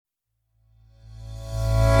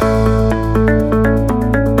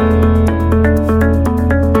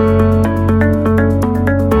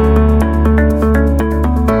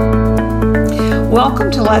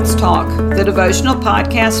Let's Talk, the devotional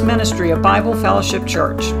podcast ministry of Bible Fellowship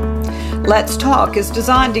Church. Let's Talk is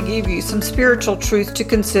designed to give you some spiritual truth to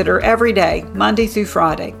consider every day, Monday through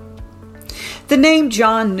Friday. The name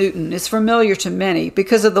John Newton is familiar to many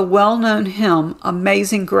because of the well-known hymn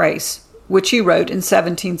Amazing Grace, which he wrote in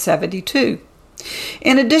 1772.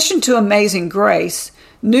 In addition to Amazing Grace,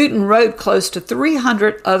 Newton wrote close to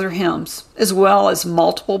 300 other hymns, as well as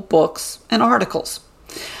multiple books and articles.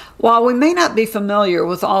 While we may not be familiar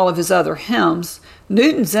with all of his other hymns,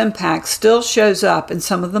 Newton's impact still shows up in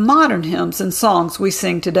some of the modern hymns and songs we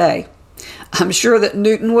sing today. I'm sure that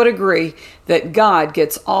Newton would agree that God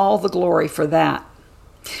gets all the glory for that.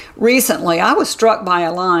 Recently, I was struck by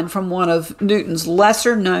a line from one of Newton's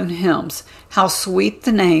lesser-known hymns, How Sweet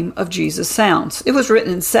the Name of Jesus Sounds. It was written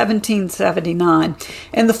in 1779,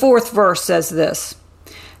 and the fourth verse says this: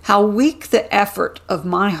 How weak the effort of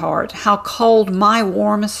my heart, how cold my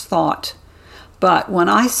warmest thought. But when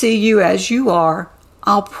I see you as you are,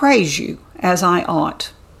 I'll praise you as I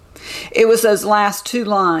ought. It was those last two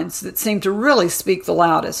lines that seemed to really speak the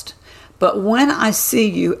loudest. But when I see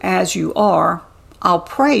you as you are, I'll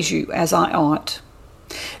praise you as I ought.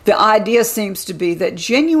 The idea seems to be that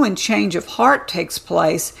genuine change of heart takes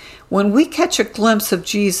place when we catch a glimpse of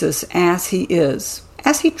Jesus as he is,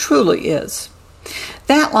 as he truly is.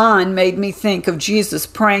 That line made me think of Jesus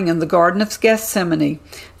praying in the Garden of Gethsemane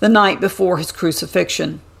the night before his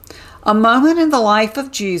crucifixion. A moment in the life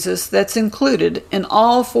of Jesus that's included in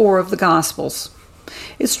all four of the Gospels.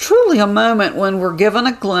 It's truly a moment when we're given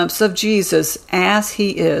a glimpse of Jesus as he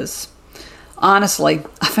is. Honestly,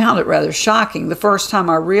 I found it rather shocking the first time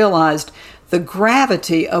I realized the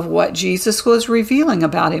gravity of what Jesus was revealing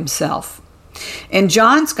about himself. In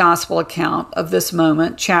John's Gospel account of this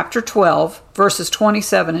moment, chapter 12, verses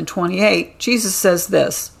 27 and 28, Jesus says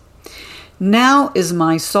this: Now is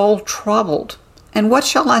my soul troubled, and what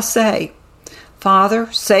shall I say?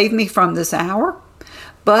 Father, save me from this hour?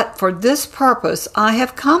 But for this purpose I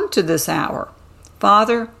have come to this hour.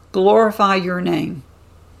 Father, glorify your name.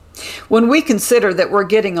 When we consider that we're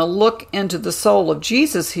getting a look into the soul of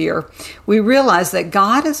Jesus here, we realize that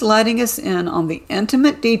God is letting us in on the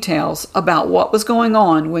intimate details about what was going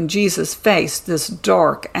on when Jesus faced this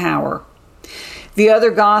dark hour. The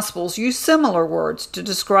other Gospels use similar words to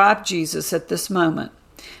describe Jesus at this moment.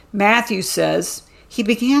 Matthew says, he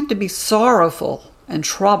began to be sorrowful and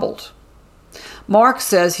troubled. Mark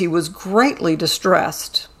says he was greatly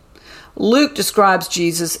distressed. Luke describes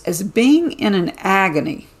Jesus as being in an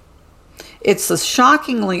agony. It's a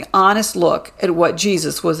shockingly honest look at what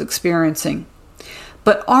Jesus was experiencing.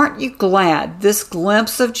 But aren't you glad this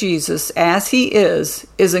glimpse of Jesus as he is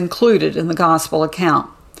included in the gospel account?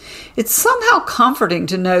 It's somehow comforting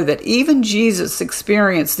to know that even Jesus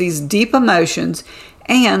experienced these deep emotions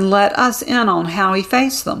and let us in on how he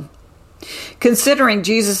faced them. Considering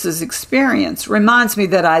Jesus' experience reminds me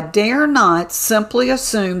that I dare not simply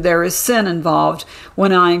assume there is sin involved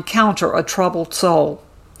when I encounter a troubled soul.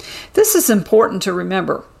 This is important to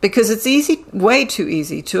remember because it's way too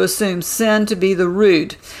easy to assume sin to be the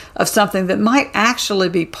root of something that might actually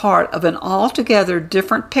be part of an altogether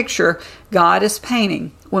different picture God is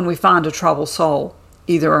painting when we find a troubled soul,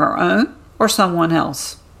 either our own or someone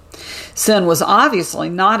else. Sin was obviously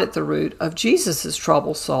not at the root of Jesus'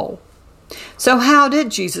 troubled soul. So how did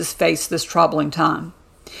Jesus face this troubling time?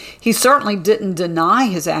 He certainly didn't deny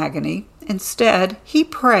his agony. Instead, he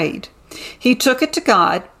prayed. He took it to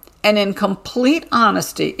God and in complete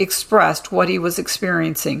honesty expressed what he was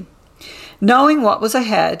experiencing. Knowing what was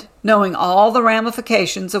ahead, knowing all the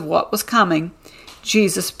ramifications of what was coming,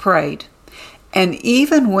 Jesus prayed, and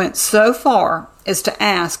even went so far as to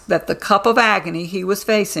ask that the cup of agony he was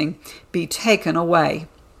facing be taken away.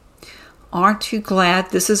 Aren't you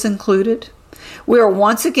glad this is included? We are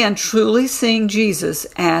once again truly seeing Jesus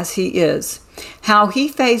as he is. How he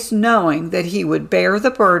faced knowing that he would bear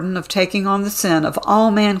the burden of taking on the sin of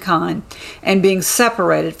all mankind and being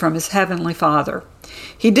separated from his heavenly Father.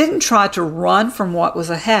 He didn't try to run from what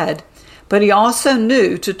was ahead, but he also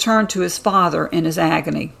knew to turn to his Father in his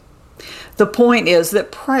agony. The point is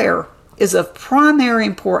that prayer is of primary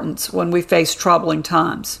importance when we face troubling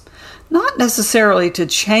times, not necessarily to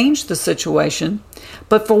change the situation,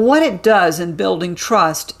 but for what it does in building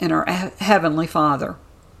trust in our Heavenly Father.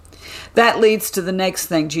 That leads to the next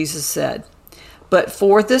thing Jesus said. But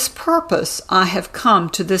for this purpose I have come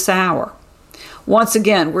to this hour. Once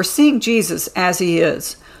again, we're seeing Jesus as he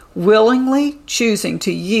is, willingly choosing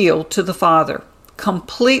to yield to the Father,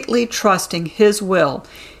 completely trusting his will,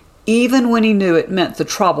 even when he knew it meant the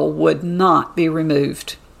trouble would not be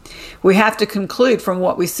removed. We have to conclude from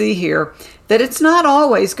what we see here that it's not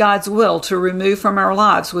always God's will to remove from our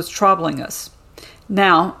lives what's troubling us.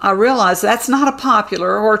 Now, I realize that's not a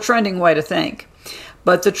popular or trending way to think,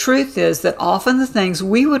 but the truth is that often the things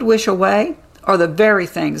we would wish away are the very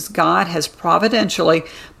things God has providentially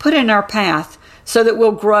put in our path so that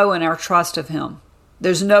we'll grow in our trust of Him.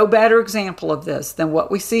 There's no better example of this than what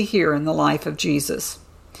we see here in the life of Jesus.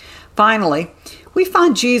 Finally, we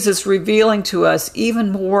find Jesus revealing to us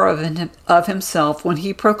even more of Himself when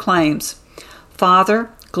He proclaims, "Father,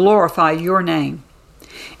 glorify your name."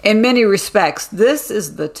 In many respects, this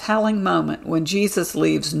is the telling moment when Jesus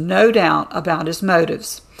leaves no doubt about His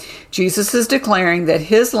motives. Jesus is declaring that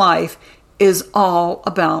His life is all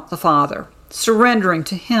about the Father, surrendering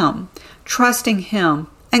to Him, trusting Him,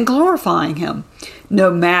 and glorifying Him,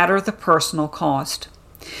 no matter the personal cost.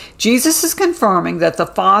 Jesus is confirming that the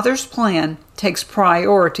Father's plan takes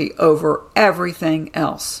priority over everything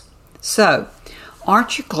else. So,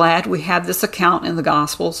 aren't you glad we have this account in the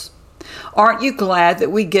Gospels? Aren't you glad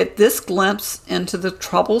that we get this glimpse into the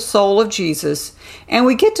troubled soul of Jesus and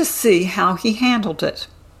we get to see how He handled it?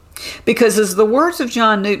 Because as the words of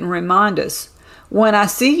John Newton remind us, when I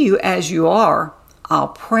see you as you are, I'll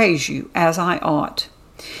praise you as I ought.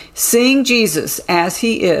 Seeing Jesus as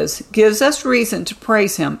He is gives us reason to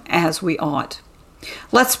praise Him as we ought.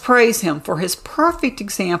 Let's praise Him for His perfect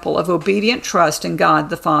example of obedient trust in God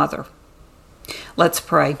the Father. Let's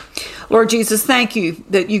pray. Lord Jesus, thank you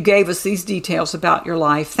that you gave us these details about your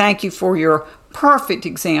life. Thank you for your perfect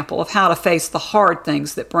example of how to face the hard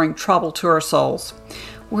things that bring trouble to our souls.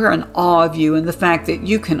 We're in awe of you and the fact that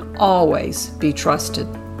you can always be trusted.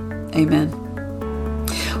 Amen.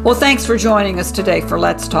 Well, thanks for joining us today for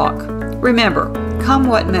Let's Talk. Remember, come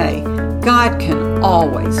what may, God can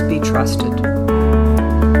always be trusted.